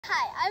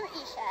Hi, I'm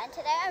Isha, and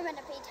today I'm going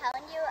to be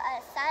telling you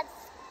a sad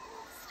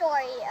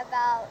story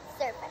about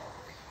surfing.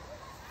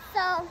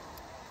 So,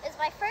 it was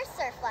my first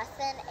surf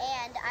lesson,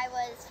 and I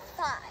was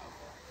 5.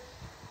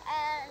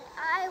 And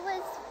I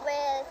was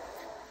with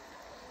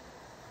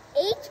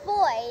 8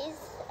 boys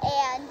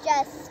and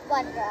just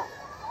 1 girl.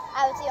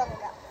 I was the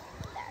only girl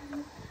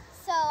there.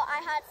 So,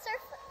 I had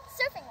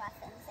surfing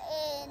lessons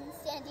in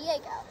San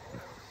Diego.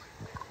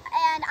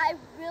 And I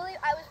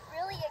was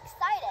really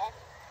excited.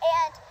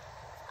 And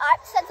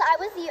since I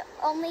was the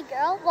only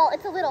girl, well,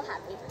 it's a little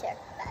happy too,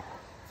 but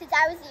since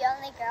I was the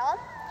only girl,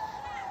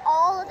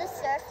 all of the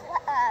surf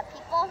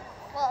people,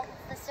 well,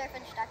 the surf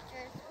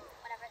instructors,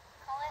 whatever you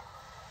call it,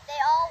 they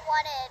all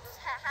wanted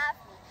to have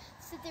me.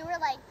 So they were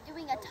like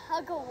doing a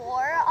tug of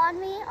war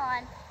on me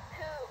on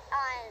who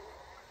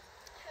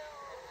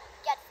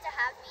gets to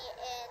have me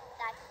in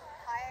that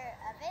part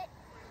of it.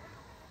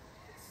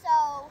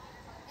 So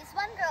this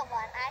one girl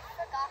won. I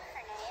forgot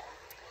her name.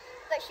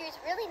 But she was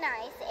really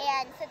nice,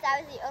 and since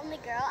I was the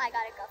only girl, I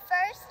got to go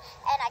first,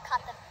 and I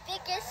caught the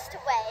biggest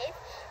wave.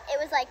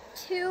 It was like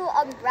 2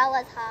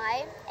 umbrellas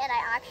high, and I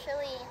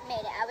actually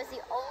made it. I was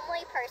the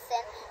only person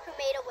who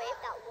made a wave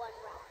that one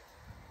round.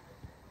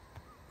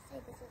 See,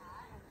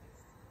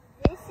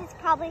 this is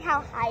probably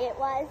how high it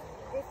was,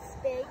 this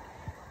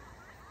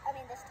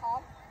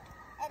tall,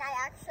 and I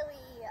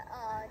actually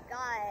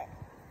got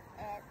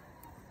it.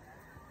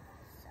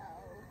 So,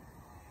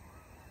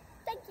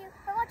 thank you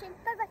for watching.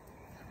 Bye-bye.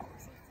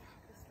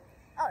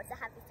 Oh, it's a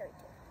happy story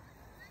too.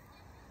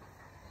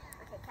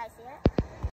 Okay, can I see it?